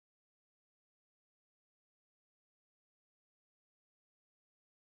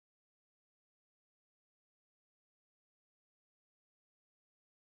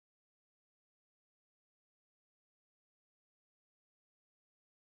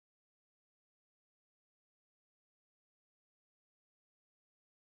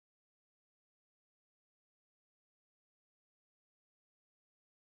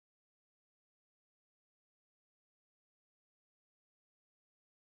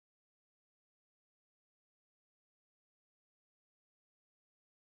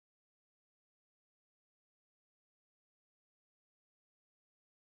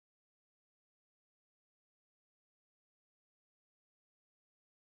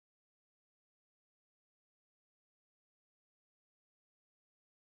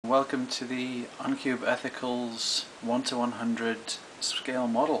Welcome to the Encube Ethicals 1:100 scale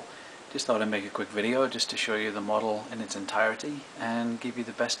model. Just thought I'd make a quick video just to show you the model in its entirety and give you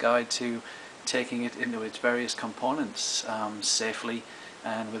the best guide to taking it into its various components safely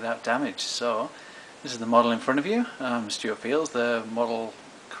and without damage. So this is the model in front of you. Stuart Fields, the model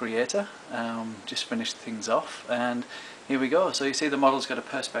creator, just finished things off, and here we go. So you see the model's got a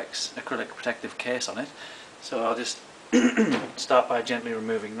Perspex acrylic protective case on it, so I'll just start by gently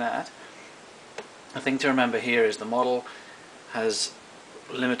removing that. The thing to remember here is the model has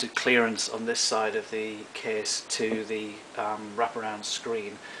limited clearance on this side of the case to the wraparound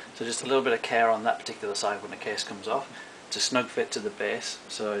screen, so just a little bit of care on that particular side when the case comes off. It's a snug fit to the base,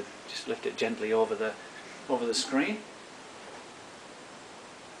 so just lift it gently over the screen.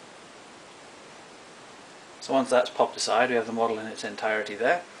 So once that's popped aside, we have the model in its entirety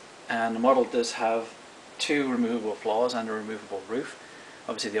there, and the model does have two removable floors and a removable roof.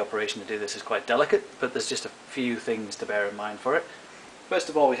 Obviously the operation to do this is quite delicate, but there's just a few things to bear in mind for it. First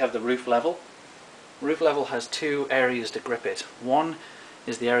of all, we have the roof level. Roof level has two areas to grip it. One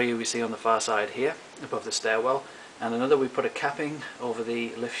is the area we see on the far side here, above the stairwell, and another we put a capping over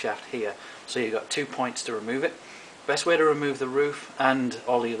the lift shaft here. So you've got 2 points to remove it. Best way to remove the roof and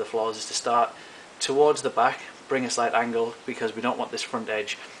all the other floors is to start towards the back, bring a slight angle, because we don't want this front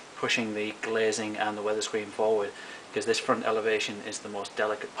edge pushing the glazing and the weather screen forward, because this front elevation is the most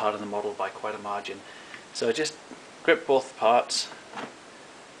delicate part of the model by quite a margin. So just grip both parts,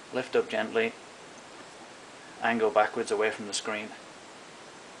 lift up gently, angle backwards away from the screen,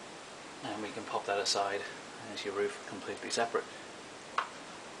 and we can pop that aside. There's your roof completely separate.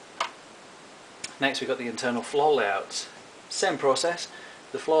 Next we've got the internal floor layouts. Same process.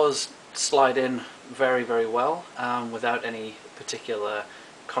 The floors slide in very well without any particular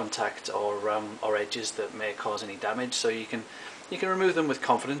contact or edges that may cause any damage, so you can remove them with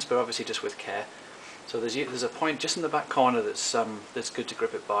confidence, but obviously just with care. So there's a point just in the back corner that's good to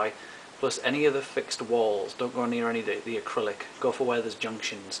grip it by, plus any of the fixed walls. Don't go near any of the acrylic, go for where there's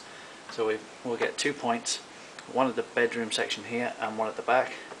junctions. So we'll get 2 points, one at the bedroom section here and one at the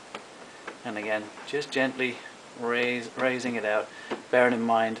back, and again just gently raising it out, bearing in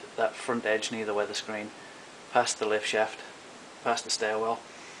mind that front edge near the weather screen, past the lift shaft, past the stairwell,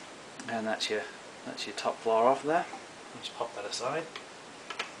 and that's your top floor off there. Just pop that aside.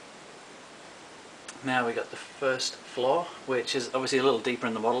 Now we got the first floor, which is obviously a little deeper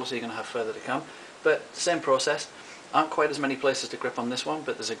in the model, so you're going to have further to come, but same process. Aren't quite as many places to grip on this one,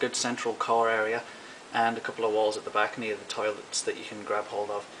 but there's a good central core area and a couple of walls at the back near the toilets that you can grab hold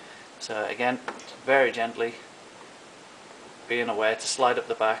of. So again, very gently, being aware to slide up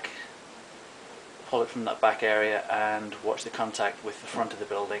the back, pull it from that back area, and watch the contact with the front of the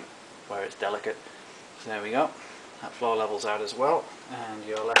building where it's delicate. So there we go, that floor level's out as well, and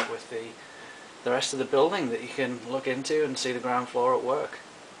you're left with the rest of the building that you can look into and see the ground floor at work.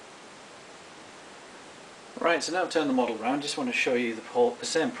 Right, so now turn the model around. Just want to show you the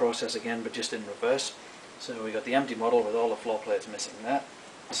same process again, but just in reverse. So we got the empty model with all the floor plates missing there.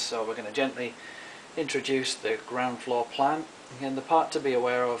 So we're going to gently introduce the ground floor plan. Again, the part to be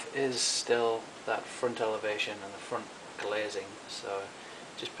aware of is still that front elevation and the front glazing. So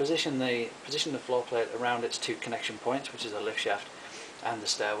just position the floor plate around its two connection points, which is the lift shaft and the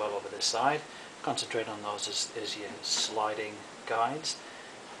stairwell over this side. Concentrate on those as your sliding guides.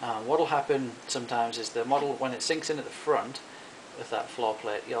 What will happen sometimes is the model, when it sinks in at the front with that floor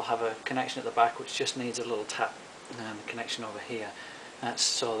plate, you'll have a connection at the back which just needs a little tap, and a connection over here. That's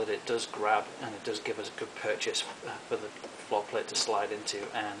so that it does grab and it does give us a good purchase for the floor plate to slide into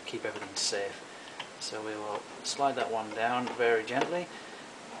and keep everything safe. So we will slide that one down very gently.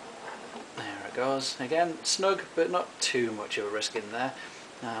 There it goes. Again, snug, but not too much of a risk in there.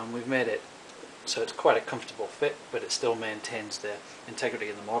 We've made it so it's quite a comfortable fit, but it still maintains the integrity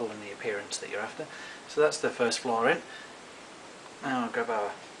of the model and the appearance that you're after. So that's the first floor in. Now I'll grab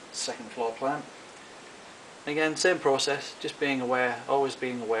our second floor plan. Again, same process, just being aware, always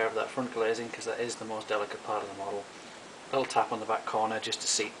being aware of that front glazing, because that is the most delicate part of the model. A little tap on the back corner just to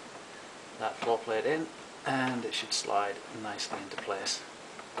seat that floor plate in, and it should slide nicely into place.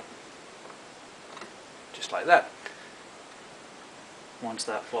 Just like that. Once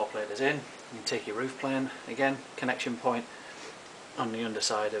that floor plate is in, you can take your roof plane, again, connection point on the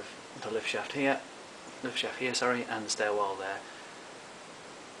underside of the lift shaft here, and the stairwell there.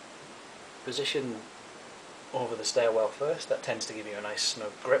 Position over the stairwell first, that tends to give you a nice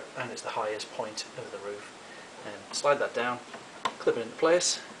snug grip, and it's the highest point of the roof. And slide that down, clip it into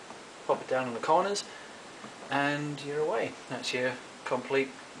place, pop it down in the corners, and you're away. That's your complete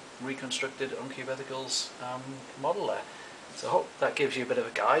reconstructed Encube Ethicals model there. So I hope that gives you a bit of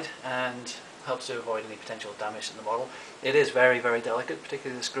a guide and helps to avoid any potential damage to the model. It is very, very delicate,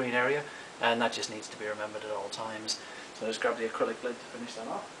 particularly the screen area, and that just needs to be remembered at all times. So just grab the acrylic lid to finish that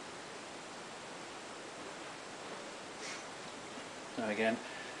off. Now again,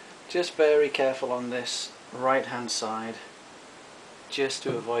 just very careful on this right hand side, just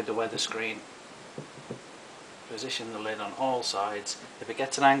to avoid the weather screen. Position the lid on all sides. If it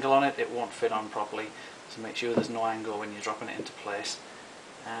gets an angle on it, it won't fit on properly, so make sure there's no angle when you're dropping it into place,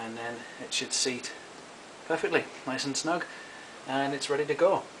 and then it should seat perfectly, nice and snug, and it's ready to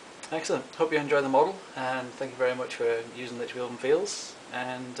go. Excellent. Hope you enjoy the model, and thank you very much for using Litchfield Fields,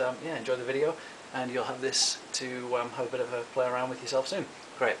 and yeah, enjoy the video, and you'll have this to have a bit of a play around with yourself soon.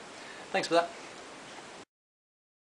 Great. Thanks for that.